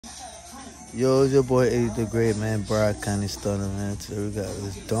Yo, it's your boy 80 the Great, man. Bride County Stunner, man. Today we got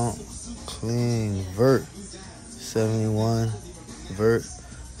this Donk Clean Vert 71 Vert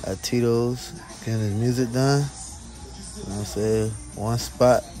at Tito's. Getting his music done. You know what I'm saying? One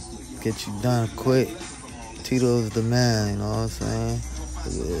spot, get you done quick. Tito's the man, you know what I'm saying? Look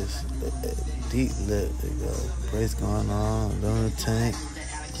at this. Deep lit. They got brace going on. Doing the tank.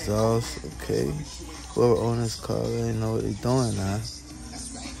 Exhaust. Okay. Whoever owns this car, they know what they doing now.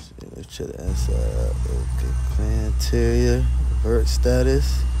 Let's check the inside. Okay, clean interior, vert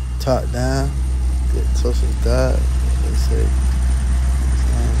status, top down, get close to God. They say,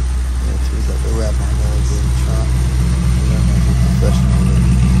 yeah, we got the wrap on there, get the trunk. We're gonna be professional with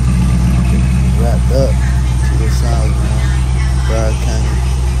it. Wrapped up. Tito Sounds, man. Bride County.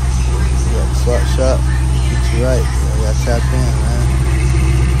 We got the swap shop. Get you right. You gotta tap in, man.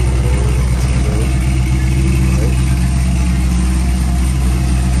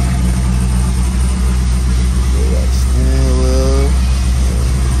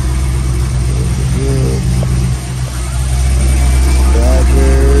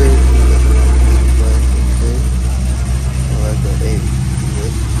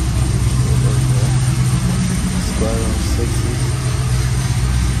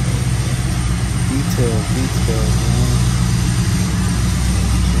 Detail, man.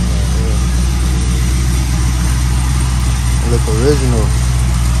 Look original.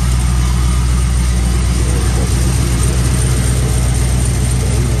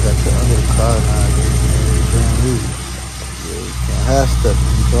 You got the under the car now, man. Brand new. Yeah, you can't have stuff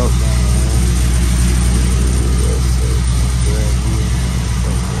when you talk down, man. Brand new.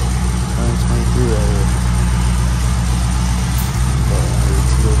 2023 right here.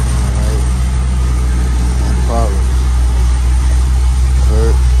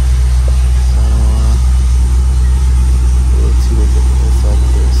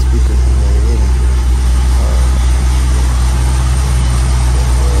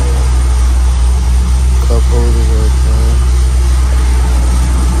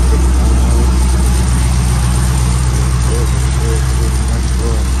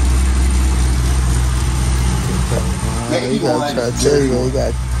 You gotta try to tell you, you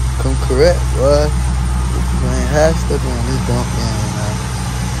gotta come correct, boy. If you ain't half stepping on this dump down now.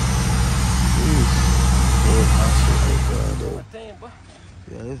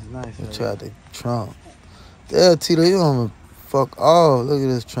 Yeah, this is nice. I tried the trunk. Yeah, Tito, you don't fuck all. Look at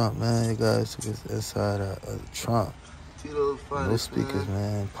this trunk, man. You guys took this inside of the trunk. No speakers,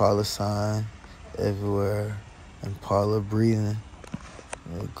 man. Impala sign everywhere. Impala breathing.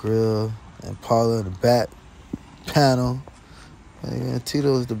 Grill. Impala in the back panel. Man,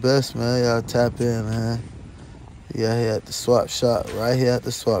 Tito's the best, man. Y'all tap in, man. Yeah, here at the swap shop. Right here at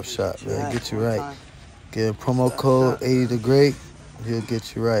the swap shop, man. Get you right. Get promo code 80 the Great. He'll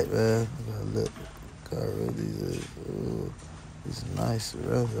get you right, man. Look, got really these nice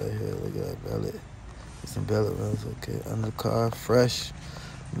rims right here. Look at that belly. Some belly rims, okay. Undercar, fresh,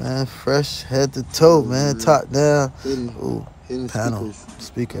 man. Fresh head to toe, man. Top down. Ooh, panel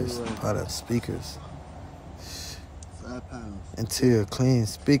speakers. Product speakers. Interior clean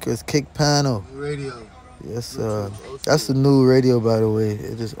speakers, kick panel. Radio. Yes, sir. That's the new radio, by the way.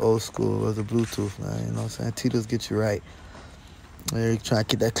 It is old school. It was a Bluetooth, man. You know what I'm saying? Tito's get you right. You trying to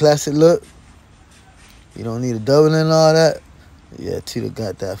get that classic look. You don't need a double and all that. Yeah, Tito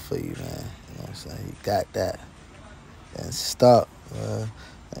got that for you, man. You know what I'm saying? He got that. And stop.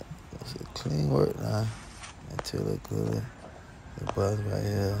 That's a clean work now. Until look good. The buzz right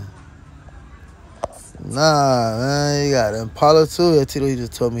here. Nah, man, you got Impala too. Yeah, Tito, he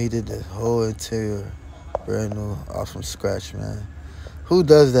just told me he did the whole interior brand new off from scratch, man. Who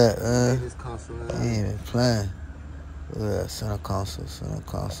does that, man? He ain't even playing. Look at that center console.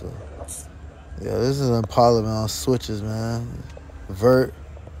 Yeah, this is Impala, man, on switches, man. Vert,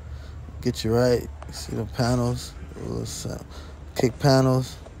 get you right. You see the panels, kick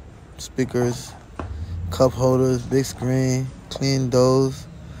panels, speakers, cup holders, big screen, clean doors.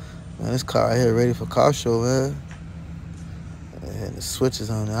 Man, this car right here ready for car show, man. And the switches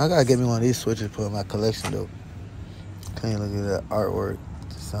on there. I gotta get me one of these switches to put in my collection, though. Clean, look at that artwork,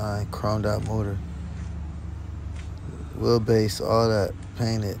 design, chromed out motor. Wheelbase, all that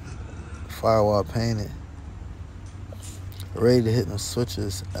painted. Firewall painted. Ready to hit them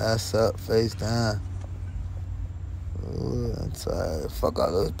switches. Ass up, face down. Ooh, inside. Fuck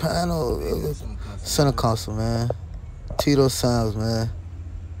all those panels. Center console, man. Tito Sounds, man.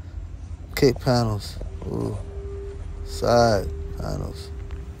 Kick panels. Ooh. Side panels.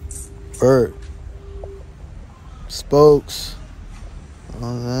 Vert. Spokes. You know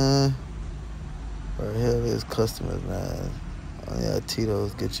what I'm saying? Right here, there's customers, man. Oh, yeah,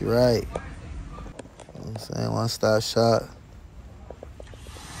 Tito's get you right. saying? One-stop shop.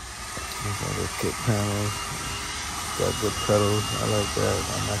 The kick panels. Got good pedals. I like that.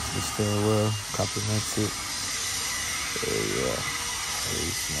 I'm actually staying well. Compliments it. Yeah.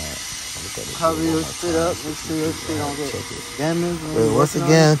 Very smart. Cover your shit up. Make sure your shit don't get damaged. Once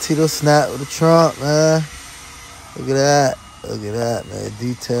again, Tito Snap with the trunk, man. Look at that. Look at that, man.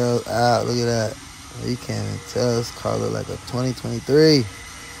 Details out. Look at that. You can't even tell. This car look like a 2023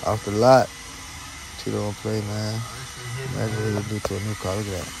 off the lot. Tito don't play, man. Imagine what he would do to a new car. Look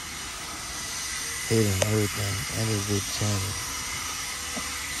at that. Hitting everything. And his big channel.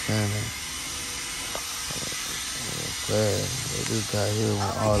 This guy here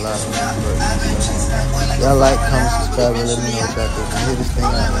went all out on the. Y'all like, comment, subscribe, and let me know what y'all think. Hit this thing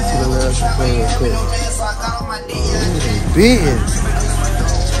out. Let's see the lyrics and play real quick. Beating.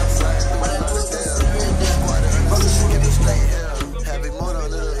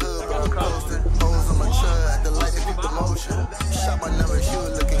 Shot my number, she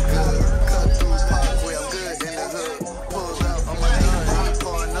was looking good. Cut through parkway, I'm good in the hood. Pulled up on my hood, I'm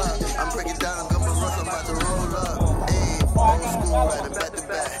pouring up. I'm breaking down, I'm gonna rush, I'm about to roll up. Ayy, old school rider, back to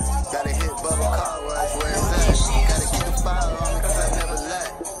back. Gotta hit bubble car wash, where it's at. Gotta keep the fire on me, cause I never let.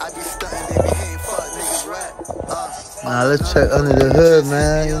 I be stunting, they be hating, fuck niggas rap. Nah, let's check under the hood,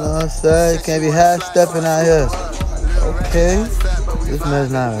 man. You know what I'm saying? You can't be half-stepping out here. Okay. This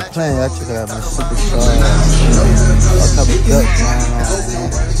man's not even playing. Y'all check it out, man. Superstar. All type of ducks going on, man.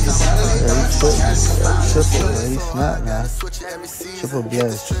 Yeah, he's triple, man. He's smart now. Triple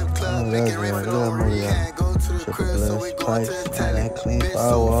blessed. I know that's right. Look at that movie, y'all. Triple blessed. Pipes, man. Clean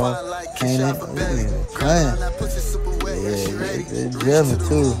firewall. Clean it. Clean. Yeah, they're jamming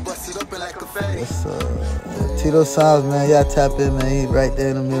too. That's Tito Sounds, man. Y'all tap in, man. He's right there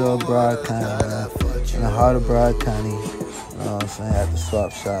in the middle of Broward County, man. In the heart of Broward County. You know what I'm saying? At the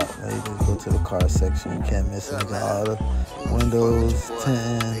swap shop, man. You just go to the car section. You can't miss it. You got all the windows,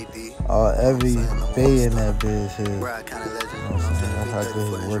 tinting, every bay in that biz here. You know what I'm saying? That's how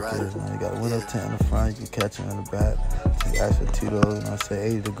good his work is, man. You got a window tint in the front. You can catch him in the back. You ask for Tito, you know what I'm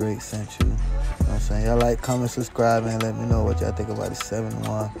saying? 80 the Great sent you. You know what I'm saying? Y'all like, comment, subscribe, and let me know what y'all think about the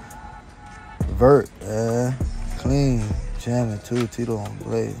 7-1 Vert, man. Clean, jamming too. Tito on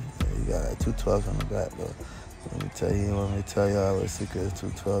blade. You got like 212s on the back, though. Let me tell you, want me to tell y'all what secret is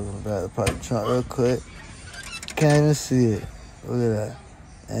 212 on the back of the pipe trunk real quick. Can't even see it. Look at that.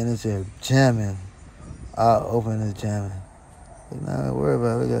 And it's just jamming. I'll open it jamming. Look, now don't worry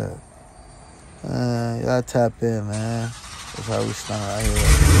about it. Look at that. Y'all tap in, man. That's how we start out here.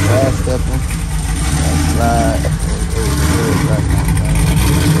 Last stepping. Slide.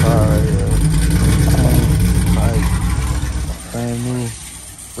 Car right here. Brand new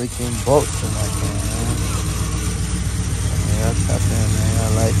freaking bolts in that thing, man. Y'all tap in, man.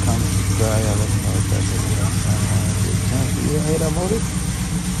 Y'all like, comment, subscribe. Y'all let me know what y'all think. You hear that motor?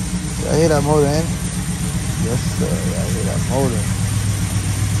 Y'all hear that motor, ain't it? Yes, sir. Y'all hear that motor.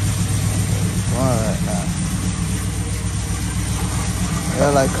 It's going right now.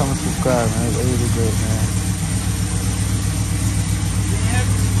 Y'all like, comment, subscribe, man. It's really great, man.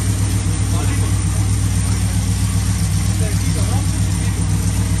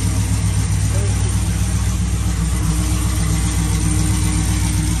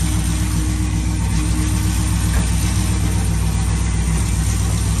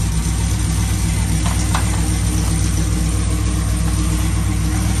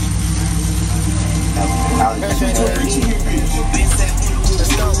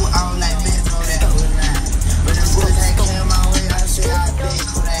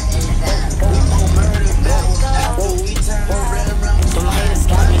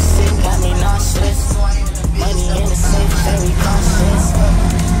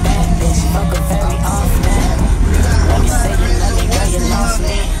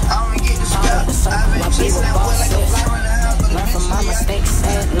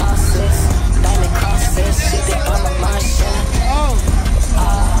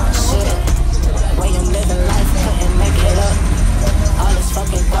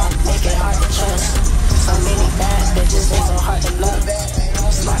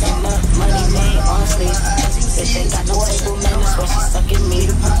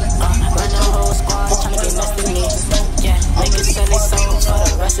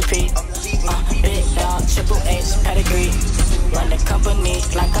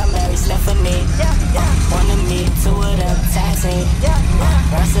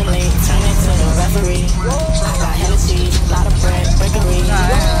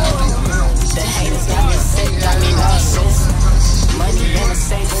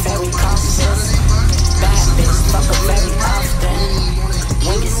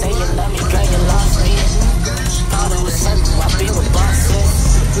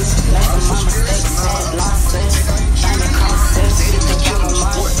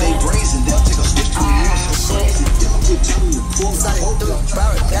 through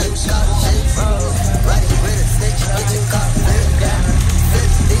power, got it, got shit. Riding with a snitch, get your car flip.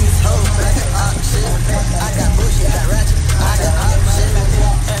 Flip these hoes like an option. I got bullshit, got ratchet, I got option.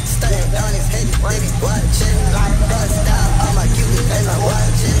 Studying on his head, they be watching. Bust down on my cutie, they not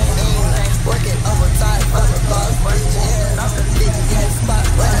watching. Working overtime for the boss, bitch. Bitch, in the spot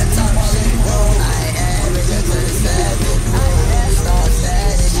when I talk shit. I am a to the savage. Star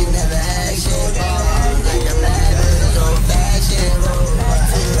status, you never had shit. Like a lavish, old fashioned.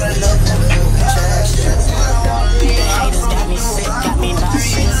 Look, never do attraction. The haters got me sick, got me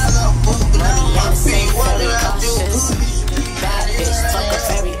nauseous. Money ain't safe, very cautious. Bad bitch, fuck her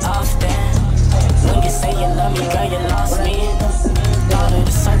very often. When you say you love me, girl, you lost me. Out of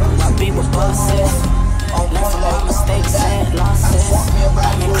the circle, I be with bosses. Learn from my mistakes and losses.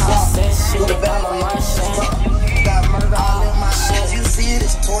 I'm in crosses, shit, they got my mind shit. All my shit. You see it,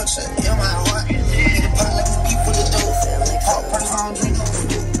 it's torture.